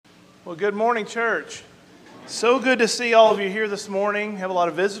Well, good morning, church. So good to see all of you here this morning. We have a lot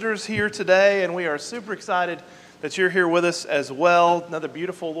of visitors here today, and we are super excited that you're here with us as well. Another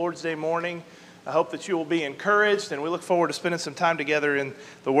beautiful Lord's Day morning. I hope that you will be encouraged, and we look forward to spending some time together in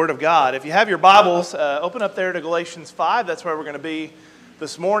the Word of God. If you have your Bibles, open up there to Galatians 5. That's where we're going to be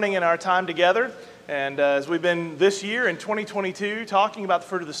this morning in our time together. And as we've been this year in 2022 talking about the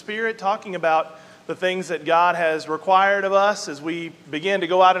fruit of the Spirit, talking about the things that God has required of us as we begin to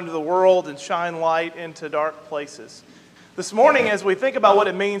go out into the world and shine light into dark places. This morning, as we think about what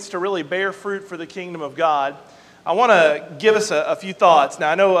it means to really bear fruit for the kingdom of God, I want to give us a few thoughts. Now,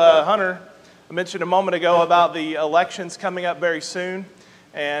 I know Hunter mentioned a moment ago about the elections coming up very soon,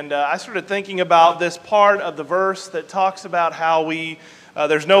 and I started thinking about this part of the verse that talks about how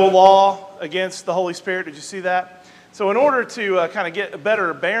there's no law against the Holy Spirit. Did you see that? So in order to kind of get a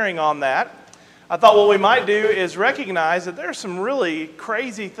better bearing on that, I thought what we might do is recognize that there are some really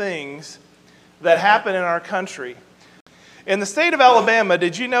crazy things that happen in our country. In the state of Alabama,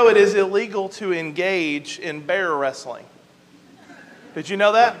 did you know it is illegal to engage in bear wrestling? Did you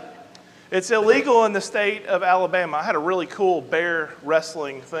know that? It's illegal in the state of Alabama. I had a really cool bear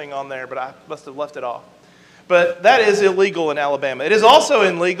wrestling thing on there, but I must have left it off. But that is illegal in Alabama. It is also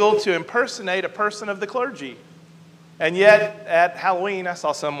illegal to impersonate a person of the clergy. And yet, at Halloween, I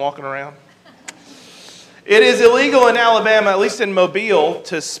saw some walking around. It is illegal in Alabama, at least in Mobile,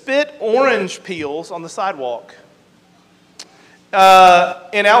 to spit orange peels on the sidewalk.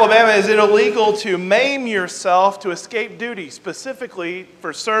 In Alabama, is it illegal to maim yourself to escape duty, specifically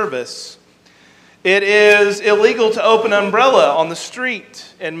for service? It is illegal to open an umbrella on the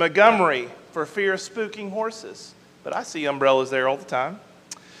street in Montgomery for fear of spooking horses. But I see umbrellas there all the time.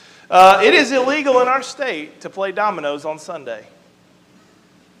 It is illegal in our state to play dominoes on Sunday.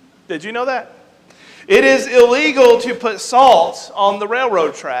 Did you know that? It is illegal to put salt on the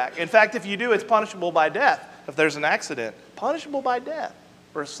railroad track. In fact, if you do, it's punishable by death. If there's an accident, punishable by death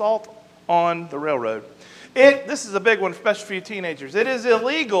for assault on the railroad. This is a big one, especially for you teenagers. It is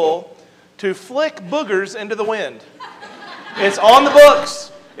illegal to flick boogers into the wind. It's on the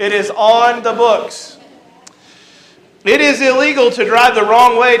books. It is on the books. It is illegal to drive the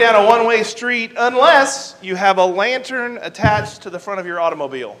wrong way down a one-way street unless you have a lantern attached to the front of your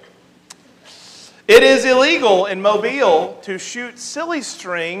automobile. It is illegal in Mobile to shoot silly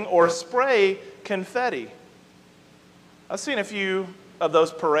string or spray confetti. I've seen a few of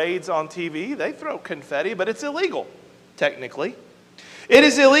those parades on TV. They throw confetti, but it's illegal, technically. It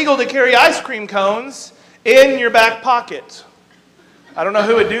is illegal to carry ice cream cones in your back pocket. I don't know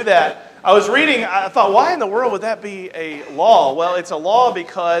who would do that. I was reading, I thought, why in the world would that be a law? Well, it's a law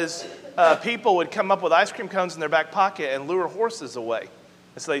because people would come up with ice cream cones in their back pocket and lure horses away.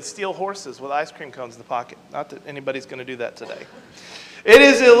 And so they'd steal horses with ice cream cones in the pocket. Not that anybody's going to do that today. It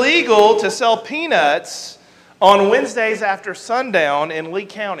is illegal to sell peanuts on Wednesdays after sundown in Lee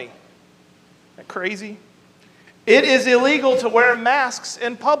County. Isn't that crazy? It is illegal to wear masks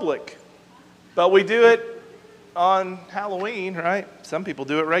in public. But we do it on Halloween, right? Some people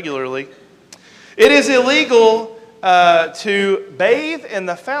do it regularly. It is illegal to bathe in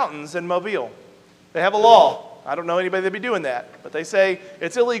the fountains in Mobile. They have a law. I don't know anybody that'd be doing that, but they say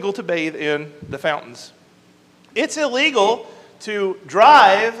it's illegal to bathe in the fountains. It's illegal to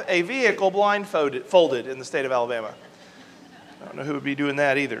drive a vehicle blindfolded in the state of Alabama. I don't know who would be doing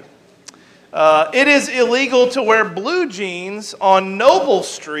that either. It is illegal to wear blue jeans on Noble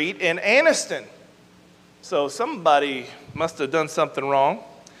Street in Anniston. So somebody must have done something wrong.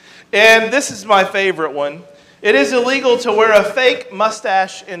 And this is my favorite one. It is illegal to wear a fake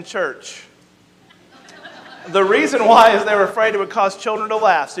mustache in church. The reason why is they were afraid it would cause children to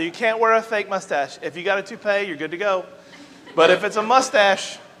laugh. So you can't wear a fake mustache. If you got a toupee, you're good to go. But if it's a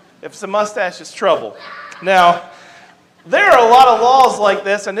mustache, it's trouble. Now, there are a lot of laws like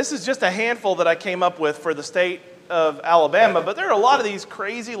this, and this is just a handful that I came up with for the state of Alabama, but there are a lot of these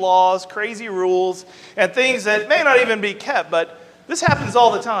crazy laws, crazy rules, and things that may not even be kept, but this happens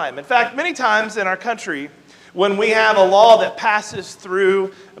all the time. In fact, many times in our country, when we have a law that passes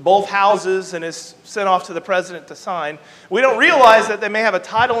through both houses and is sent off to the president to sign, we don't realize that they may have a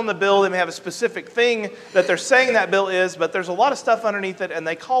title in the bill, they may have a specific thing that they're saying that bill is, but there's a lot of stuff underneath it, and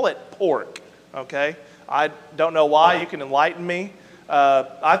they call it pork, okay? I don't know why. You can enlighten me.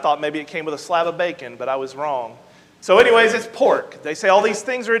 I thought maybe it came with a slab of bacon, but I was wrong. So anyways, it's pork. They say all these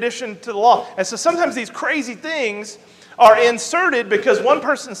things are addition to the law. And so sometimes these crazy things are inserted because one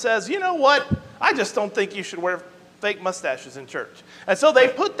person says, you know what? I just don't think you should wear fake mustaches in church. And so they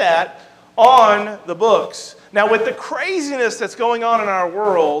put that on the books. Now, with the craziness that's going on in our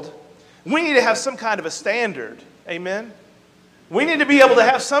world, we need to have some kind of a standard. Amen? We need to be able to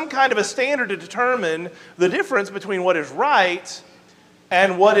have some kind of a standard to determine the difference between what is right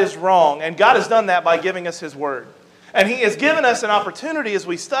and what is wrong. And God has done that by giving us His Word. And He has given us an opportunity as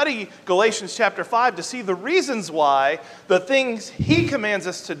we study Galatians chapter 5 to see the reasons why the things He commands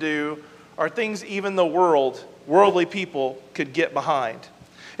us to do are things even the worldly people could get behind.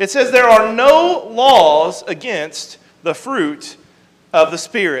 It says there are no laws against the fruit of the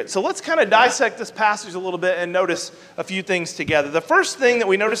Spirit. So let's kind of dissect this passage a little bit and notice a few things together. The first thing that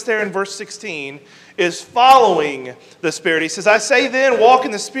we notice there in verse 16 is following the Spirit. He says, I say then, walk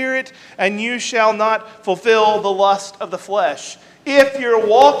in the Spirit, and you shall not fulfill the lust of the flesh. If you're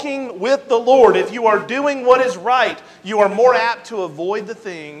walking with the Lord, if you are doing what is right, you are more apt to avoid the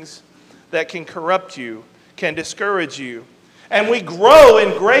things that can corrupt you, can discourage you. And we grow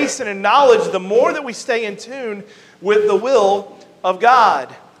in grace and in knowledge the more that we stay in tune with the will of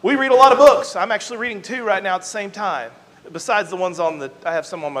God. We read a lot of books. I'm actually reading 2 right now at the same time. Besides the ones I have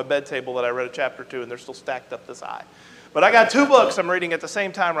some on my bed table that I read a chapter 2 and they're still stacked up this high. But I got 2 books I'm reading at the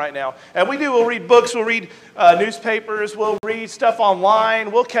same time right now. And we'll read books, we'll read newspapers, we'll read stuff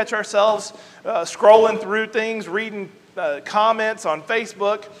online, we'll catch ourselves scrolling through things, reading comments on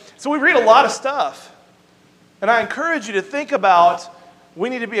Facebook. So we read a lot of stuff. And I encourage you to think about, we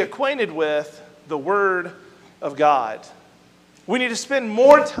need to be acquainted with the Word of God. We need to spend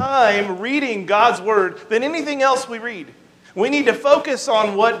more time reading God's Word than anything else we read. We need to focus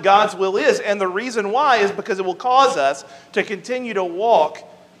on what God's will is, and the reason why is because it will cause us to continue to walk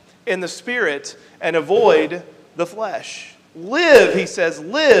in the Spirit and avoid the flesh. Live, he says,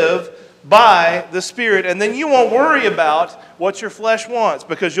 live by the Spirit, and then you won't worry about what your flesh wants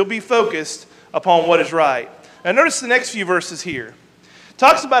because you'll be focused upon what is right. Now notice the next few verses here. It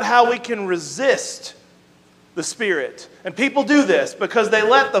talks about how we can resist the Spirit. And people do this because they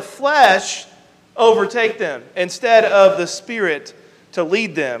let the flesh overtake them instead of the Spirit to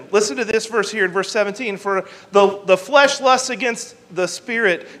lead them. Listen to this verse here in verse 17. For the flesh lusts against the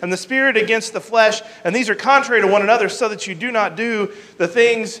Spirit, and the Spirit against the flesh, and these are contrary to one another, so that you do not do the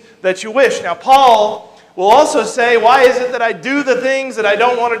things that you wish. Now, Paul will also say, why is it that I do the things that I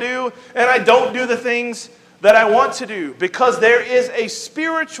don't want to do, and I don't do the things that I want to do? Because there is a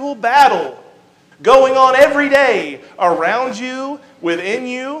spiritual battle going on every day around you, within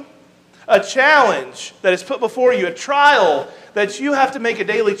you, a challenge that is put before you, a trial that you have to make a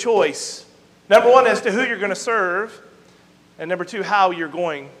daily choice. Number 1, as to who you're going to serve, and number 2, how you're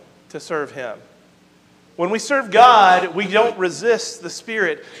going to serve Him. When we serve God, we don't resist the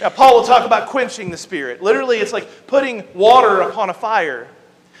Spirit. Now, Paul will talk about quenching the Spirit. Literally, it's like putting water upon a fire.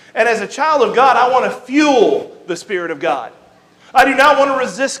 And as a child of God, I want to fuel the Spirit of God. I do not want to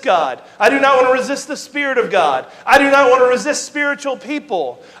resist God. I do not want to resist the Spirit of God. I do not want to resist spiritual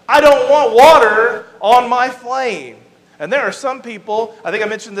people. I don't want water on my flame. And there are some people, I think I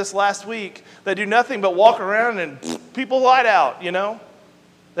mentioned this last week, that do nothing but walk around and people light out, you know.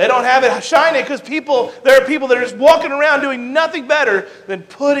 They don't have it shining because there are people that are just walking around doing nothing better than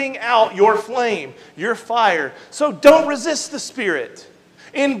putting out your flame, your fire. So don't resist the Spirit.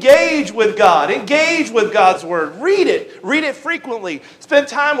 Engage with God. Engage with God's Word. Read it. Read it frequently. Spend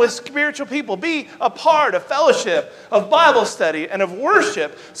time with spiritual people. Be a part of fellowship, of Bible study, and of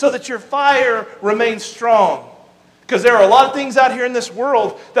worship so that your fire remains strong. Because there are a lot of things out here in this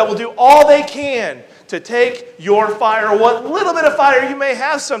world that will do all they can to take your fire, what little bit of fire you may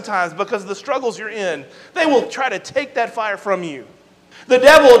have sometimes because of the struggles you're in. They will try to take that fire from you. The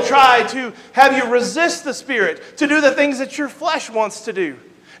devil will try to have you resist the Spirit, to do the things that your flesh wants to do.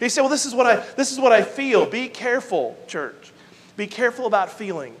 He said, well, this is what I feel. Be careful, church. Be careful about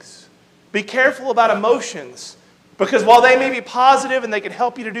feelings. Be careful about emotions. Because while they may be positive and they can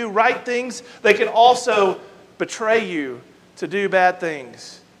help you to do right things, they can also betray you to do bad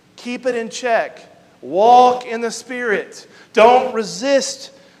things. Keep it in check. Walk in the Spirit. Don't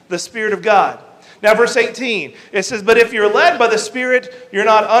resist the Spirit of God. Now, verse 18, it says, but if you're led by the Spirit, you're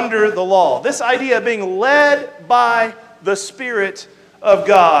not under the law. This idea of being led by the Spirit of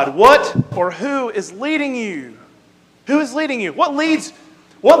God. What or who is leading you? Who is leading you? What leads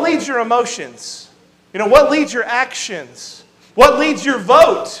your emotions? You know, what leads your actions? What leads your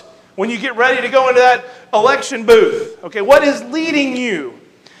vote when you get ready to go into that election booth? Okay, what is leading you?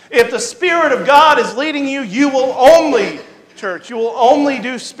 If the Spirit of God is leading you, you will only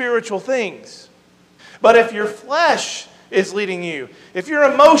do spiritual things. But if your flesh is leading you, if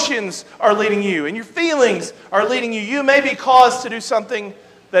your emotions are leading you, and your feelings are leading you, you may be caused to do something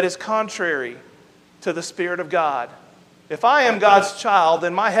that is contrary to the Spirit of God. If I am God's child,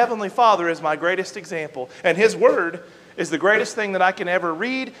 then my Heavenly Father is my greatest example. And His Word is the greatest thing that I can ever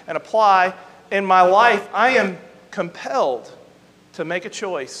read and apply in my life. I am compelled to make a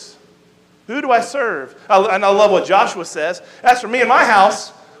choice. Who do I serve? And I love what Joshua says. As for me and my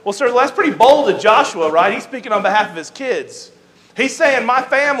house, well, sir, that's pretty bold of Joshua, right? He's speaking on behalf of his kids. He's saying, my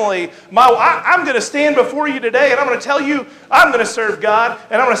family, I'm going to stand before you today, and I'm going to tell you I'm going to serve God,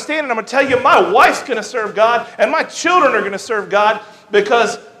 and I'm going to stand and I'm going to tell you my wife's going to serve God, and my children are going to serve God,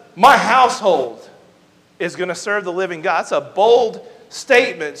 because my household is going to serve the living God. That's a bold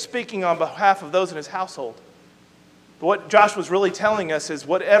statement, speaking on behalf of those in his household. But what Joshua's really telling us is,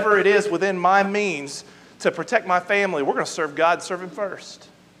 whatever it is within my means to protect my family, we're going to serve God, serve him first.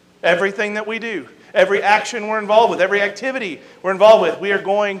 Everything that we do, every action we're involved with, every activity we're involved with, we are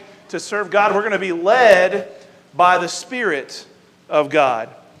going to serve God. We're going to be led by the Spirit of God.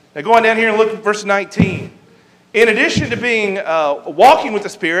 Now go on down here and look at verse 19. In addition to being walking with the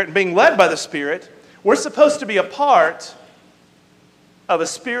Spirit and being led by the Spirit, we're supposed to be a part of a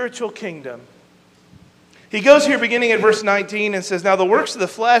spiritual kingdom. He goes here beginning at verse 19 and says, now the works of the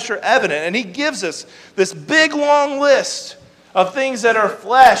flesh are evident. And he gives us this big long list of things that are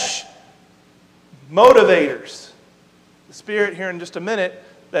flesh motivators. The Spirit here in just a minute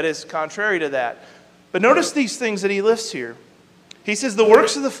that is contrary to that. But notice these things that he lists here. He says the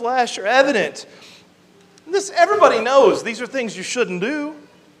works of the flesh are evident. This everybody knows these are things you shouldn't do.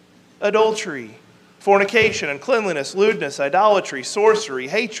 Adultery, fornication, uncleanliness, lewdness, idolatry, sorcery,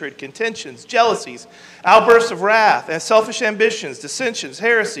 hatred, contentions, jealousies, outbursts of wrath, and selfish ambitions, dissensions,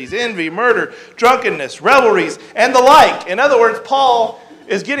 heresies, envy, murder, drunkenness, revelries, and the like. In other words, Paul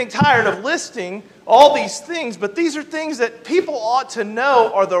is getting tired of listing all these things, but these are things that people ought to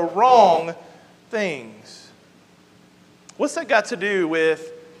know are the wrong things. What's that got to do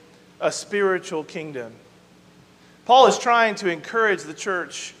with a spiritual kingdom? Paul is trying to encourage the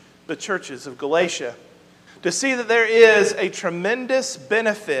churches of Galatia to see that there is a tremendous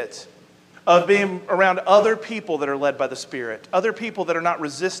benefit of being around other people that are led by the Spirit, other people that are not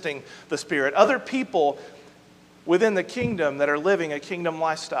resisting the Spirit, other people within the kingdom that are living a kingdom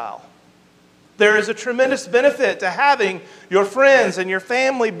lifestyle. There is a tremendous benefit to having your friends and your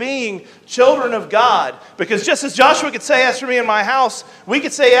family being children of God, because just as Joshua could say, as for me and my house, we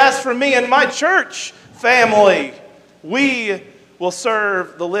could say, as for me and my church family, we will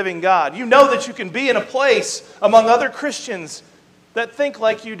serve the living God. You know that you can be in a place among other Christians that think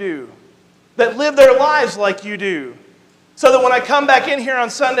like you do, that live their lives like you do, so that when I come back in here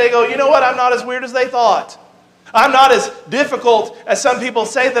on Sunday, I go, you know what, I'm not as weird as they thought. I'm not as difficult as some people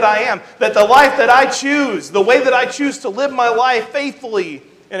say that I am. That the life that I choose, the way that I choose to live my life faithfully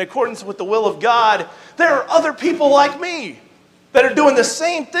in accordance with the will of God, there are other people like me that are doing the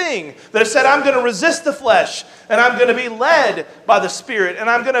same thing, that have said, I'm going to resist the flesh, and I'm going to be led by the Spirit, and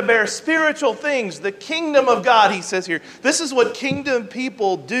I'm going to bear spiritual things, the kingdom of God, he says here. This is what kingdom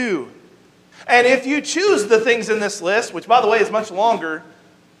people do. And if you choose the things in this list, which, by the way, is much longer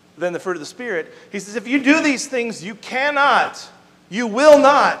than the fruit of the Spirit, he says, if you do these things, you will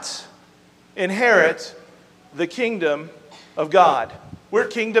not inherit the kingdom of God. We're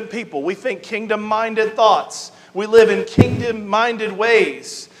kingdom people. We think kingdom-minded thoughts. We live in kingdom-minded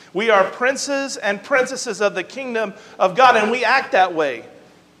ways. We are princes and princesses of the kingdom of God, and we act that way.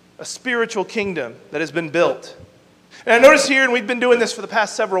 A spiritual kingdom that has been built. And I notice here, and we've been doing this for the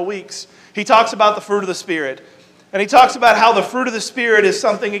past several weeks, he talks about the fruit of the Spirit. And he talks about how the fruit of the Spirit is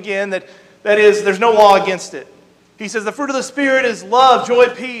something, again, that is, there's no law against it. He says the fruit of the Spirit is love, joy,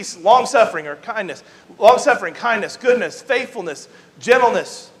 peace, long-suffering or kindness. Long-suffering, kindness, goodness, faithfulness,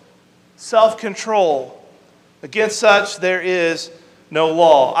 gentleness, self-control. Against such there is no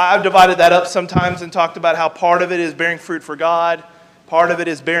law. I've divided that up sometimes and talked about how part of it is bearing fruit for God, part of it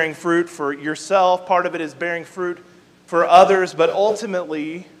is bearing fruit for yourself, part of it is bearing fruit for others, but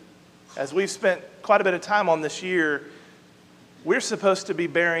ultimately, as we've spent quite a bit of time on this year, we're supposed to be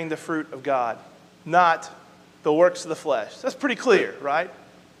bearing the fruit of God, not the works of the flesh. That's pretty clear, right?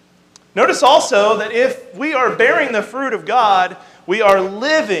 Notice also that if we are bearing the fruit of God, we are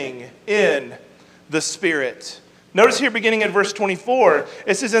living in the Spirit. Notice here beginning at verse 24,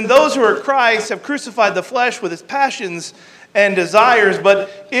 it says, and those who are Christ have crucified the flesh with its passions and desires,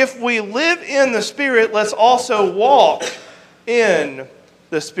 but if we live in the Spirit, let's also walk in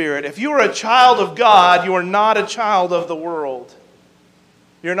the Spirit. If you are a child of God, you are not a child of the world.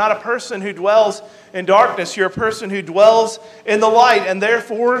 You're not a person who dwells in darkness. You're a person who dwells in the light, and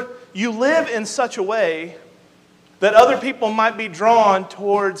therefore you live in such a way that other people might be drawn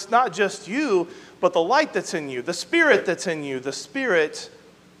towards not just you, but the light that's in you, the Spirit that's in you, the Spirit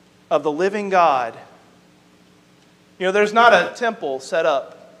of the living God. You know, there's not a temple set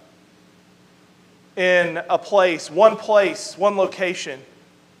up in a place, one location,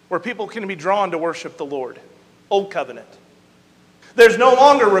 where people can be drawn to worship the Lord. Old covenant. There's no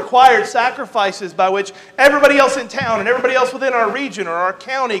longer required sacrifices by which everybody else in town and everybody else within our region or our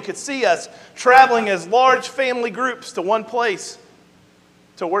county could see us traveling as large family groups to one place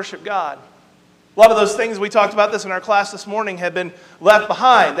to worship God. A lot of those things, we talked about this in our class this morning, have been left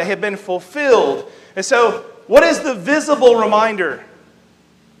behind. They have been fulfilled. And so, what is the visible reminder?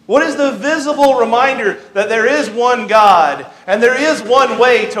 What is the visible reminder that there is one God and there is one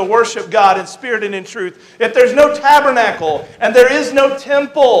way to worship God in spirit and in truth? If there's no tabernacle and there is no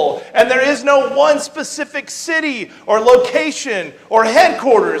temple and there is no one specific city or location or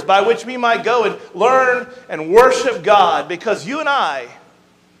headquarters by which we might go and learn and worship God, because you and I,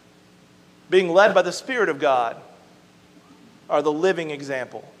 being led by the Spirit of God, are the living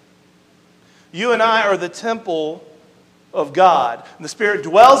example. You and I are the temple of God. And the Spirit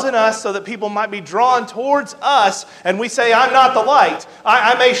dwells in us so that people might be drawn towards us, and we say, I'm not the light.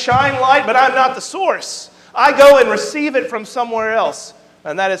 I may shine light, but I'm not the source. I go and receive it from somewhere else,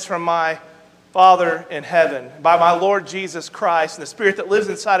 and that is from my Father in heaven, by my Lord Jesus Christ. And the Spirit that lives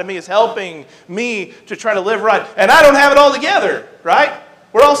inside of me is helping me to try to live right. And I don't have it all together, right?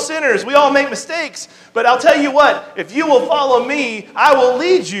 We're all sinners. We all make mistakes. But I'll tell you what, if you will follow me, I will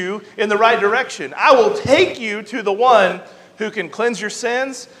lead you in the right direction. I will take you to the one who can cleanse your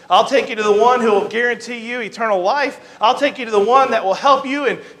sins. I'll take you to the one who will guarantee you eternal life. I'll take you to the one that will help you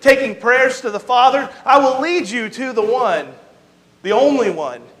in taking prayers to the Father. I will lead you to the one, the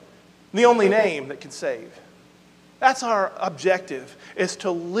only name that can save. That's our objective, is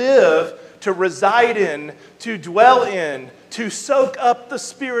to live, to reside in, to dwell in, to soak up the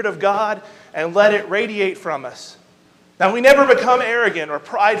Spirit of God and let it radiate from us. Now, we never become arrogant or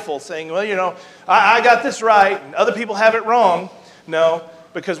prideful, saying, well, you know, I got this right and other people have it wrong. No,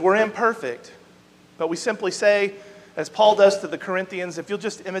 because we're imperfect. But we simply say, as Paul does to the Corinthians, if you'll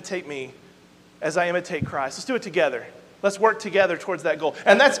just imitate me as I imitate Christ. Let's do it together. Let's work together towards that goal.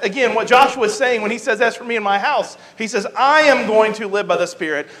 And that's, again, what Joshua is saying when he says, as for me and my house. He says, I am going to live by the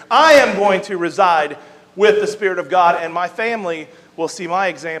Spirit. I am going to reside with the Spirit of God, and my family will see my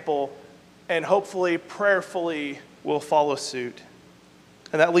example and hopefully, prayerfully, will follow suit.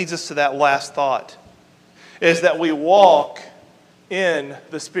 And that leads us to that last thought, is that we walk in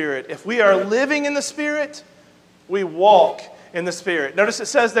the Spirit. If we are living in the Spirit, we walk in the Spirit. Notice it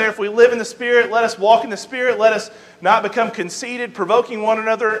says there, if we live in the Spirit, let us walk in the Spirit. Let us not become conceited, provoking one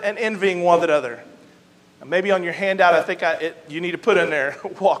another, and envying one another. Maybe on your handout, I think you need to put in there,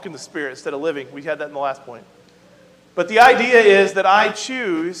 walk in the Spirit instead of living. We had that in the last point. But the idea is that I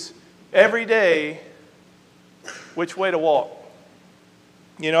choose every day which way to walk.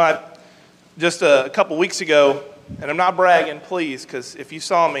 You know, just a couple weeks ago, and I'm not bragging, please, because if you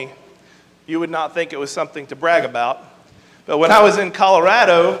saw me, you would not think it was something to brag about. But when I was in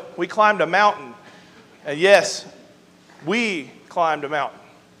Colorado, we climbed a mountain. And yes, we climbed a mountain.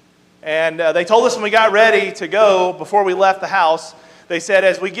 And they told us when we got ready to go, before we left the house, they said,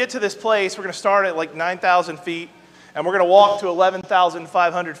 as we get to this place, we're going to start at like 9,000 feet, and we're going to walk to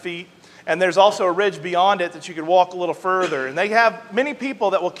 11,500 feet. And there's also a ridge beyond it that you could walk a little further. And they have many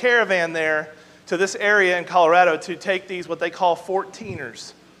people that will caravan there to this area in Colorado to take these, what they call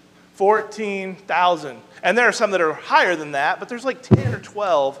 14ers. 14,000. And there are some that are higher than that, but there's like 10 or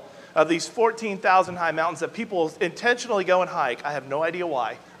 12 of these 14,000 high mountains that people intentionally go and hike. I have no idea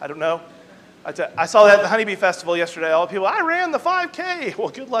why. I don't know. I saw that at the Honeybee Festival yesterday. All the people, I ran the 5K. Well,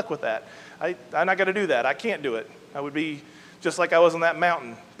 good luck with that. I'm not going to do that. I can't do it. I would be just like I was on that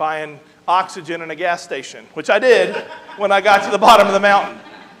mountain, buying oxygen in a gas station, which I did when I got to the bottom of the mountain.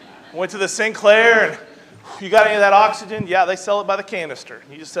 Went to the Sinclair, and you got any of that oxygen? Yeah, they sell it by the canister.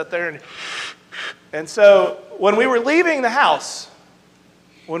 You just sit there and so when we were leaving the house,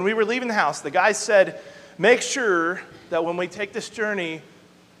 the guy said, make sure that when we take this journey,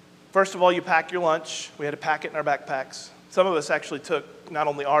 first of all, you pack your lunch. We had to pack it in our backpacks. Some of us actually took not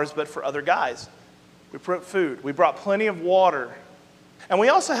only ours, but for other guys. We brought food. We brought plenty of water. And we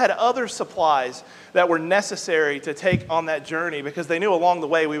also had other supplies that were necessary to take on that journey, because they knew along the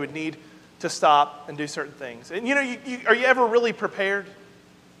way we would need to stop and do certain things. And you know, are you ever really prepared?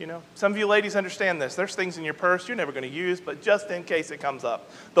 You know, some of you ladies understand this. There's things in your purse you're never going to use, but just in case it comes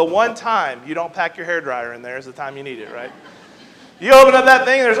up. The one time you don't pack your hairdryer in there is the time you need it, right? You open up that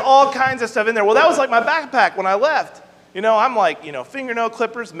thing, there's all kinds of stuff in there. Well, that was like my backpack when I left. You know, I'm like, fingernail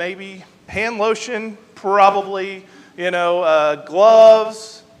clippers, maybe. Hand lotion, probably.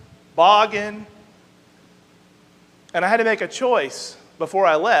 Gloves, boggin. And I had to make a choice before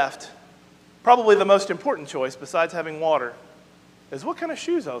I left. Probably the most important choice, besides having water, is what kind of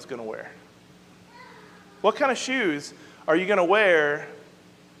shoes I was going to wear. What kind of shoes are you going to wear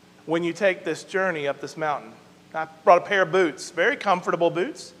when you take this journey up this mountain? I brought a pair of boots, very comfortable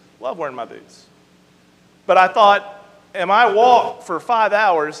boots. Love wearing my boots. But I thought, I walk for 5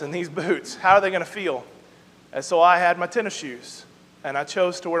 hours in these boots, how are they going to feel? And so I had my tennis shoes, and I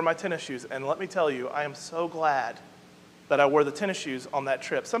chose to wear my tennis shoes. And let me tell you, I am so glad that I wore the tennis shoes on that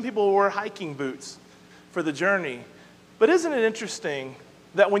trip. Some people wear hiking boots for the journey. But isn't it interesting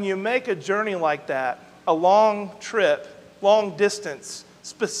that when you make a journey like that, a long trip, long distance,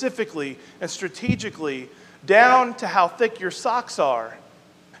 specifically and strategically, down to how thick your socks are,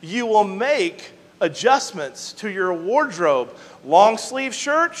 you will make adjustments to your wardrobe. Long sleeve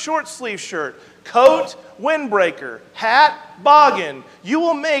shirt, short sleeve shirt, coat, windbreaker, hat, boggin. You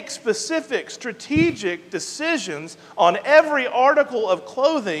will make specific strategic decisions on every article of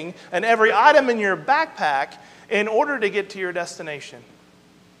clothing and every item in your backpack in order to get to your destination.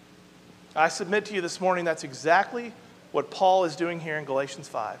 I submit to you this morning that's exactly what Paul is doing here in Galatians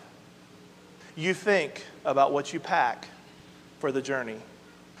 5. You think about what you pack for the journey.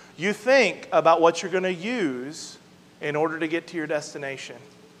 You think about what you're going to use in order to get to your destination.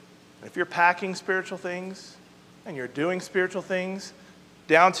 If you're packing spiritual things and you're doing spiritual things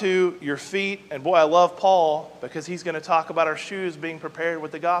down to your feet, and boy, I love Paul because he's going to talk about our shoes being prepared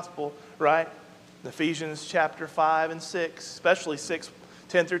with the gospel, right? Ephesians chapter 5 and 6, especially 6,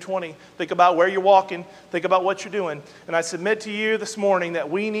 10 through 20. Think about where you're walking. Think about what you're doing. And I submit to you this morning that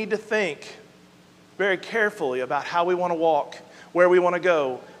we need to think very carefully about how we want to walk, where we want to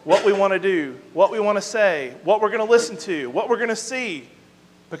go, what we want to do, what we want to say, what we're going to listen to, what we're going to see.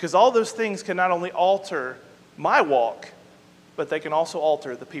 Because all those things can not only alter my walk, but they can also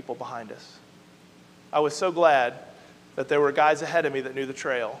alter the people behind us. I was so glad that there were guys ahead of me that knew the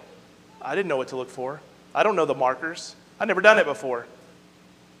trail. I didn't know what to look for. I don't know the markers. I've never done it before.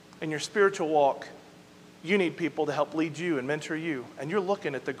 In your spiritual walk, you need people to help lead you and mentor you. And you're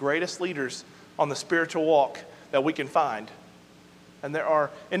looking at the greatest leaders on the spiritual walk that we can find. And there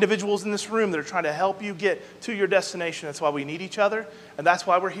are individuals in this room that are trying to help you get to your destination. That's why we need each other. And that's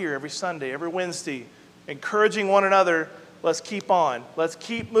why we're here every Sunday, every Wednesday, encouraging one another. Let's keep on. Let's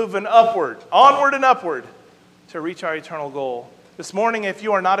keep moving upward, onward and upward to reach our eternal goal. This morning, if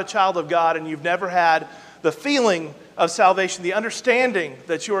you are not a child of God and you've never had the feeling of salvation, the understanding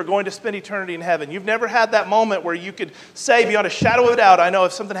that you are going to spend eternity in heaven, you've never had that moment where you could say beyond a shadow of a doubt, I know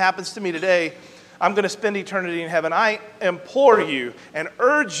if something happens to me today, I'm going to spend eternity in heaven. I implore you and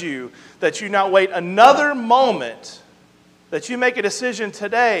urge you that you not wait another moment, that you make a decision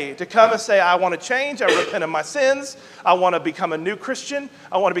today to come and say, I want to change, I repent of my sins, I want to become a new Christian,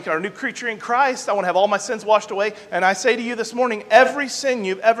 I want to become a new creature in Christ, I want to have all my sins washed away. And I say to you this morning, every sin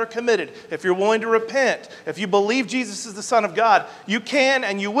you've ever committed, if you're willing to repent, if you believe Jesus is the Son of God, you can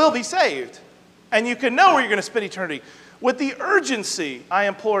and you will be saved. And you can know where you're going to spend eternity. With the urgency, I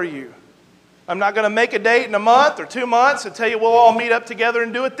implore you. I'm not going to make a date in a month or 2 months and tell you we'll all meet up together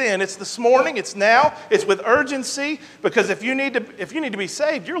and do it then. It's this morning. It's now. It's with urgency, because if you need to be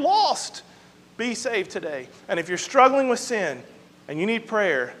saved, you're lost. Be saved today. And if you're struggling with sin and you need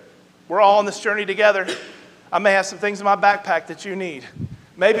prayer, we're all on this journey together. I may have some things in my backpack that you need.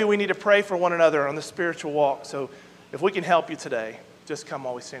 Maybe we need to pray for one another on the spiritual walk. So if we can help you today, just come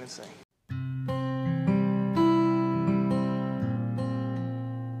while we stand and sing.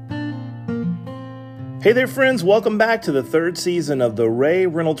 Hey there, friends. Welcome back to the third season of the Ray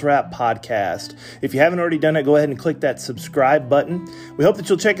Reynolds Rap podcast. If you haven't already done it, go ahead and click that subscribe button. We hope that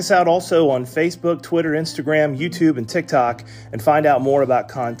you'll check us out also on Facebook, Twitter, Instagram, YouTube, and TikTok and find out more about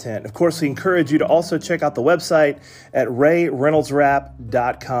content. Of course, we encourage you to also check out the website at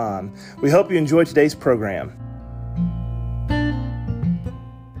rayreynoldsrap.com. We hope you enjoy today's program.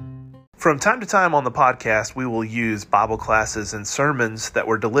 From time to time on the podcast, we will use Bible classes and sermons that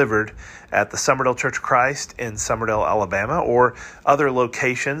were delivered at the Summerdale Church of Christ in Summerdale, Alabama, or other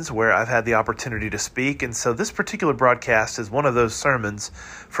locations where I've had the opportunity to speak. And so this particular broadcast is one of those sermons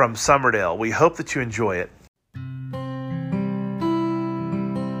from Summerdale. We hope that you enjoy it.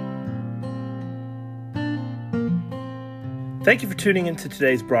 Thank you for tuning into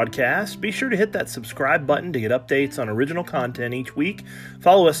today's broadcast. Be sure to hit that subscribe button to get updates on original content each week.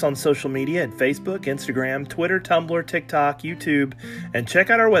 Follow us on social media at Facebook, Instagram, Twitter, Tumblr, TikTok, YouTube, and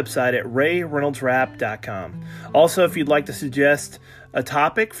check out our website at rayreynoldsrap.com. Also, if you'd like to suggest a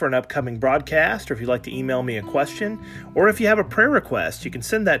topic for an upcoming broadcast, or if you'd like to email me a question, or if you have a prayer request, you can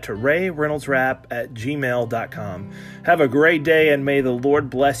send that to rayreynoldsrap@gmail.com. Have a great day, and may the Lord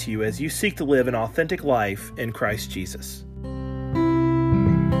bless you as you seek to live an authentic life in Christ Jesus.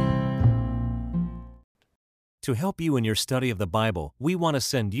 To help you in your study of the Bible, we want to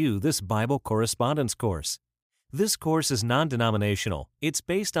send you this Bible correspondence course. This course is non-denominational. It's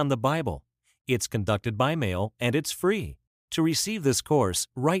based on the Bible. It's conducted by mail and it's free. To receive this course,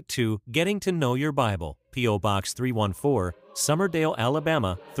 write to Getting to Know Your Bible, P.O. Box 314, Summerdale,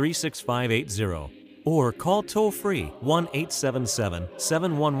 Alabama 36580, or call toll-free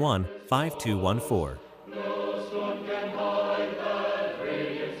 1-877-711-5214.